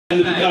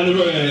You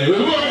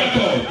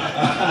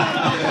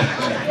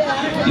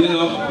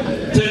know,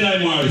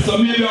 10 Mari. So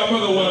maybe our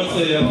brother wants to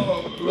say,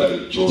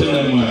 well,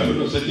 children, I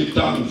will say give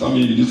thanks. I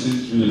mean, this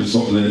is really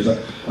something else.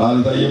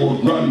 And I hear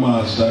about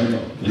grandmaster,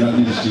 you know,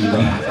 in this thing.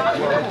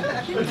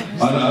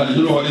 And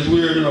you know, it's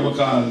weird, you know,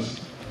 because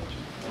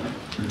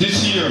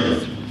this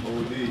year,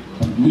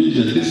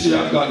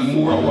 I got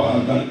more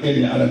awards than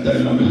any other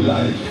time in my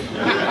life.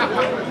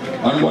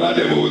 And one of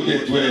them will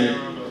get where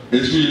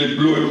it's really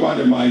blowing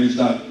my mind is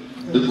that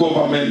the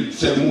government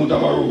said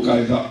Mutabaruka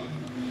is an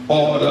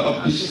order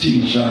of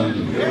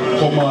distinction,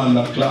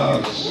 commander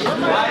class.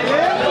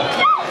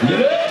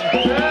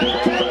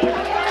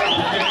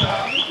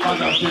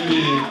 And after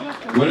me,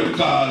 what they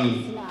call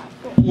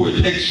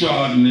Poet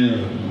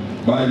Extraordinaire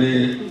by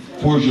the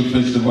Poetry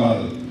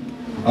Festival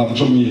of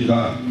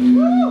Jamaica.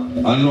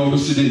 And now we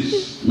see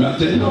this. May I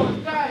tell you?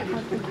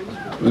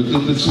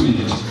 It's sweet.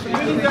 The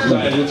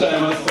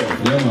time has come.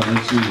 Yeah, man,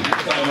 it's sweet. The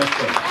time has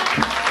come.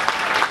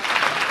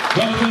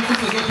 Brothers and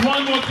sisters, there's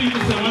one more thing to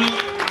say.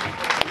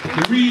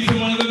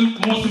 One of the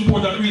most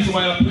important reasons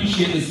why I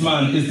appreciate this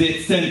man is the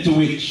extent to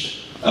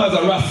which, as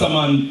a Rasta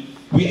man,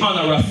 we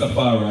honor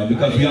Rastafari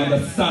because we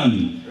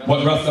understand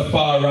what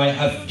Rastafari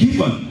has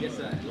given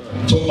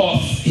to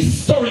us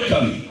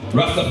historically.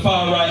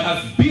 Rastafari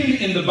has been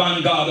in the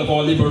vanguard of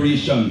our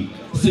liberation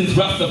since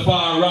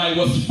Rastafari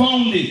was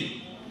founded.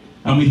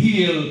 And we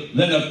hail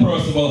Leonard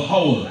Percival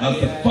Howell as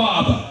the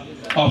father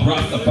of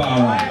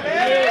Rastafari.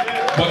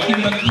 But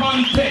in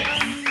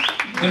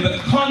the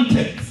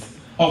context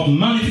of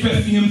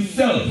manifesting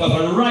himself as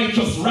a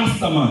righteous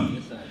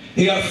Rastaman,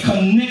 he has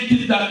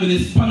connected that with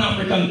his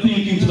Pan-African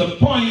thinking to the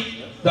point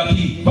that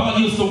he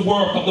values the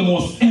work of the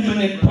most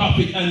eminent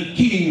prophet and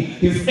king,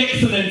 His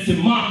Excellency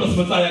Marcus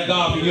Messiah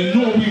Garvey. You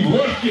know we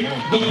worship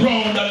the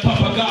ground that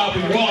Papa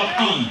Garvey walked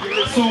on.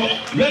 So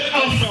let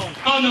us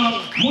honor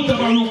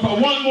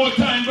Mutabaruka one more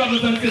time,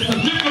 brothers and sisters.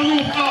 Lift the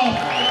roof off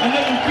and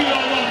let them feel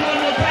our love one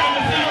more time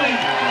this evening.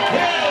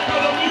 Hail,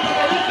 brother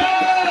Mutabaruka!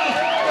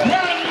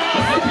 Grand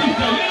Master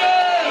Peter,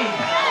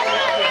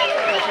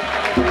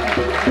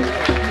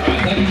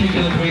 Thank you, King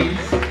of the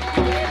Queens.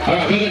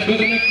 Alright, we're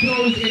going to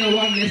close in a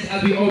oneness as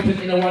we open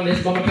in a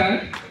oneness. Mama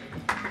Khan?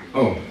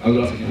 Oh, I was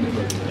asking.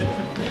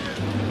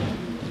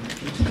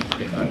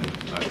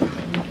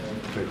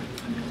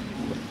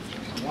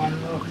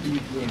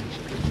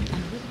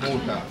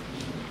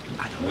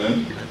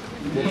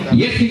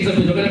 Yes, Kings of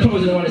the Queens, we're going to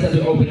close in a oneness as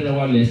we open in a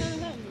oneness.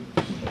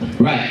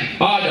 Right,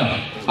 order.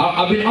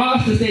 I've been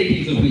asked to say,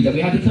 Kings of Queens, that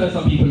we had to turn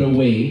some people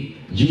away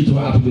due to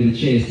what happened with the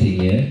chairs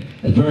thing, yeah?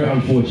 It's very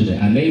unfortunate,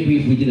 and maybe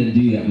if we didn't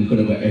do that, we could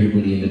have got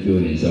everybody in the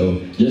building.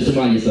 So just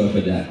remind yourself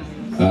of that,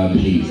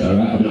 please,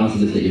 alright? I've been asked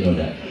to let you know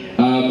that.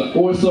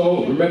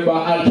 Also, remember,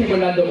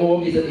 Alkebu-Lan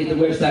is the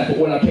website for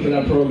all our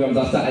Alkebu-Lan programs,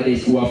 our Saturday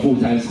school, our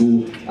full-time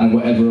school, and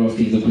whatever else,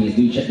 Kings of Queens.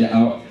 Do check that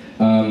out.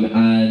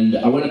 And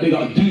I want to big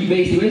up Duke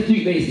Basie. Where's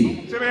Duke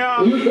Basie?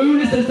 Who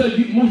listens to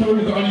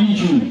Mutabaruka on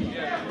YouTube?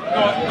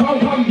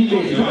 Come, Duke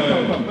Basie.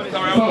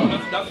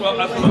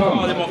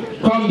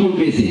 Come, Duke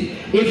Basie.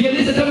 If you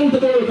listen to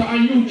Mutabaruka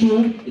on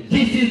YouTube,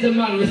 this is the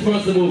man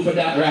responsible for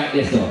that right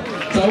there, sir.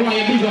 So I want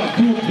you to big up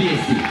Duke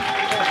Basie.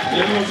 Go.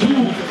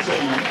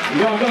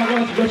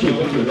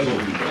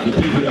 The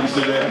people that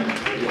still there.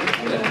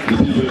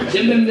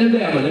 Them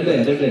there, man. Them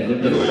there.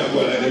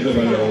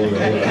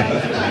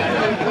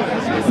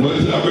 No,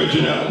 this is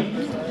original.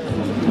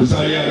 This is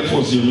how the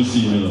first year we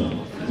see me now.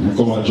 I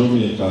come to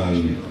Jamaica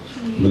and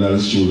I'm in the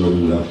studio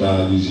after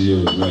all these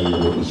years I hear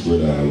about this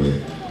brother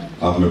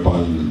I have me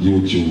on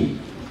YouTube.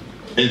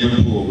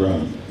 Every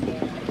program.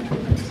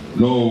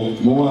 Now,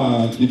 I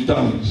want to give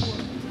thanks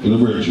to the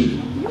brethren.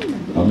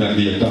 I'm going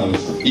to give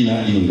thanks in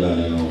England,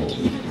 you know.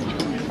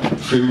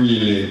 For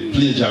really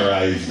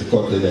plagiarize the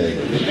cut today.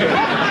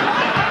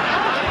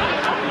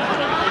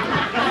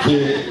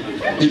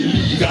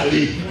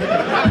 Illegally.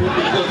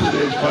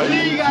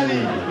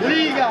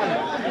 Legal.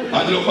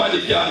 And nobody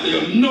can do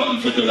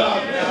nothing for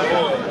that.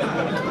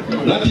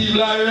 Not even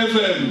Live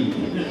FM.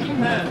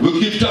 We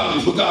give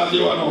thanks because you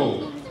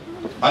know.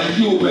 And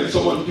you make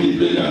someone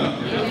people in here.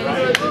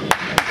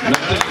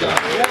 Not take that.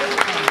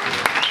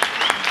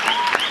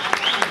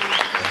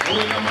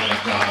 When I'm on the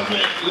car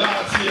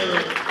last year,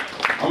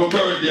 I'm a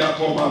birthday I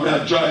come and I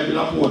drive in a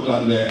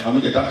Portland there and I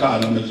get a car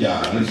in my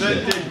car and say,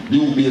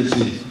 you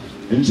basic.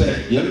 Him say,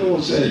 you know,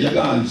 say, you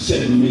got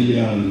 7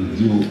 million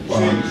views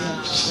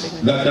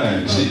that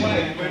time, see?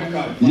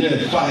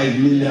 Yeah, 5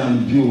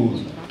 million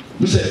views.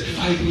 We say,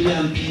 5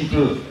 million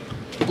people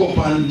go up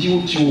on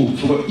YouTube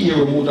for hear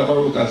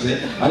Mutabaruka say,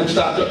 and him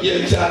start to hear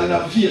him say, I'm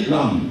in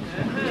Vietnam.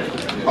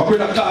 I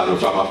bring a car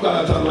from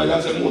Afghanistan where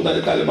I say, Muta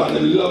the Taliban, they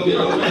love you.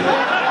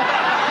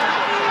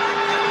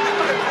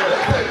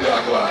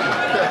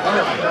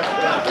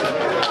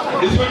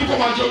 It's when you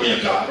come to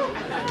Jamaica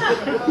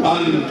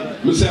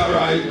and we say,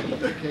 alright,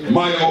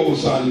 my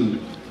house and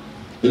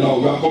you know,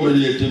 we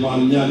accommodate him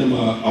and me and him a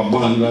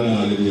band and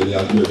all the way,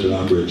 and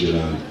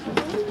brethren.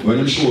 When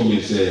he show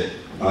me, say,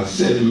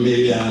 7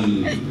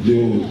 million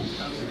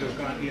views.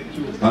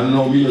 And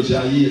now we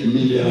say 8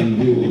 million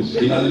views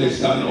in a less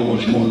than how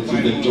much months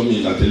in the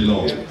Jamaica till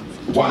now.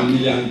 1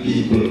 million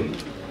people.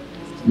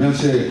 I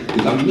say,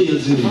 it's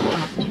amazing.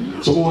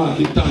 So I want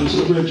to thank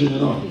the brethren, you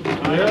know.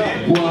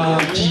 Who are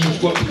chief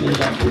cooking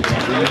in Africa.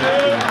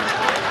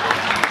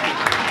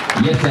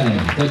 Yes, sir.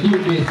 So do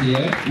this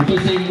here. You can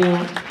say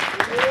more.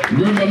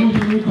 Remember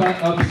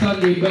Mutabaruka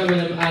Sunday,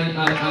 Birmingham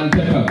and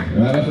Peckham.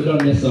 Right, I've done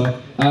this. So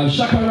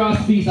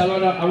ShakaRa speaks. I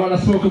wanna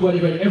spoke about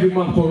it every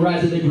month called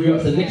Rise and Degree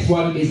Up. The next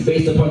one is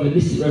based upon the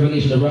mystic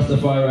revelation of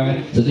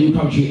Rastafari. So do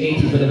come through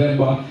 18th of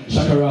November,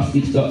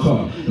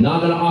 ShakaRaSpeaks.com. Now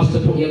I'm gonna ask to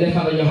put your left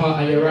hand on your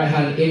heart and your right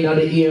hand in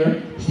the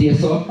ear. Stay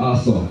so,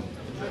 also.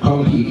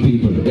 Come keep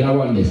people. You know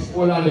what this?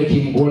 All on the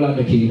king, all on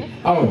the king.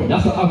 Oh,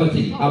 that's the other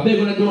thing. Are they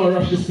gonna do a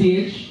rush the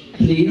stage?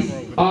 Please.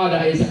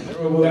 Order is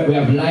we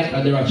have light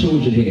and there are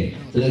children here.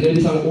 So there's going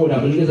to be some order,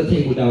 but there's a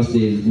table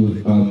downstairs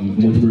with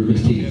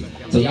Mutabaruka's team.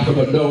 So you have to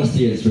go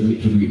downstairs for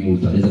greet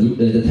Muta.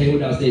 There's a table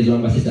downstairs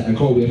run by Sister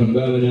Alkebu from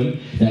Birmingham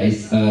that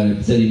is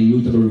selling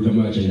Mutabaruka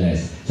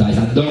merchandise. So it's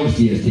a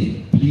downstairs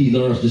thing. Please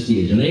don't rush the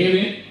stage. You hear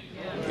me?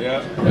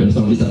 Yeah. I'm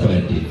so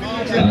disappointed.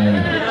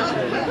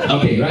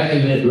 Okay, right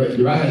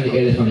hand the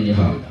elephant in your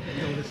heart.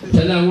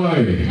 Tell them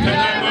word.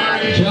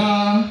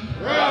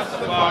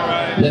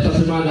 Let us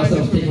remind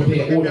ourselves to take from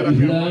here all that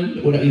we've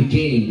learned, all that we've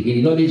gained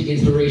in knowledge,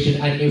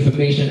 inspiration, and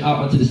information out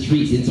onto the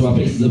streets, into our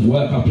places of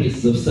work, our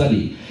places of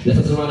study. Let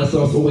us remind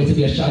ourselves always to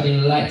be a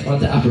shining light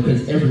onto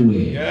Africans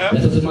everywhere. Yeah.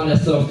 Let us remind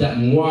ourselves that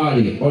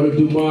Mwale,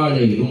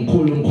 Oludumale,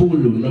 Nkulu,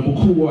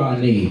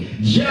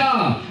 Nabukuwane,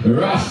 Jah,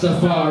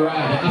 Rastafari,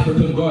 the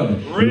African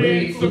God,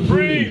 reigns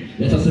supreme.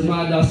 Let us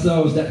remind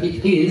ourselves that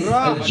it is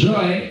a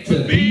joy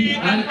to be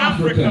an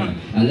African.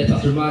 And let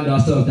us remind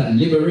ourselves that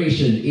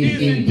liberation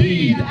is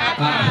indeed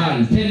at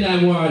hand.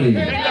 10-9 warning.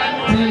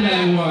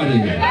 10-9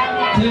 warning.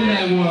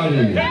 10-9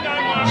 warning.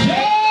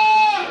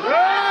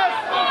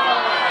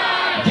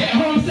 Get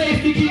home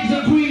safely, kings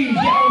and queens.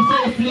 Get home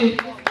safely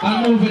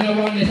and move in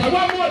awareness. And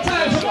one more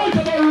time for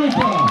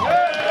Mutabaruka.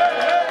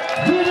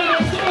 Move in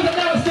the stores and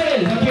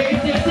downstairs. Okay,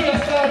 see a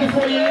star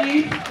before you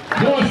leave.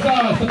 More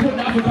stars. Support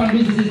the African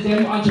businesses,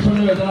 them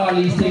entrepreneurs and all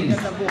these things.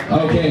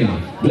 Okay,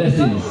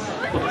 blessings.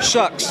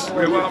 Shucks.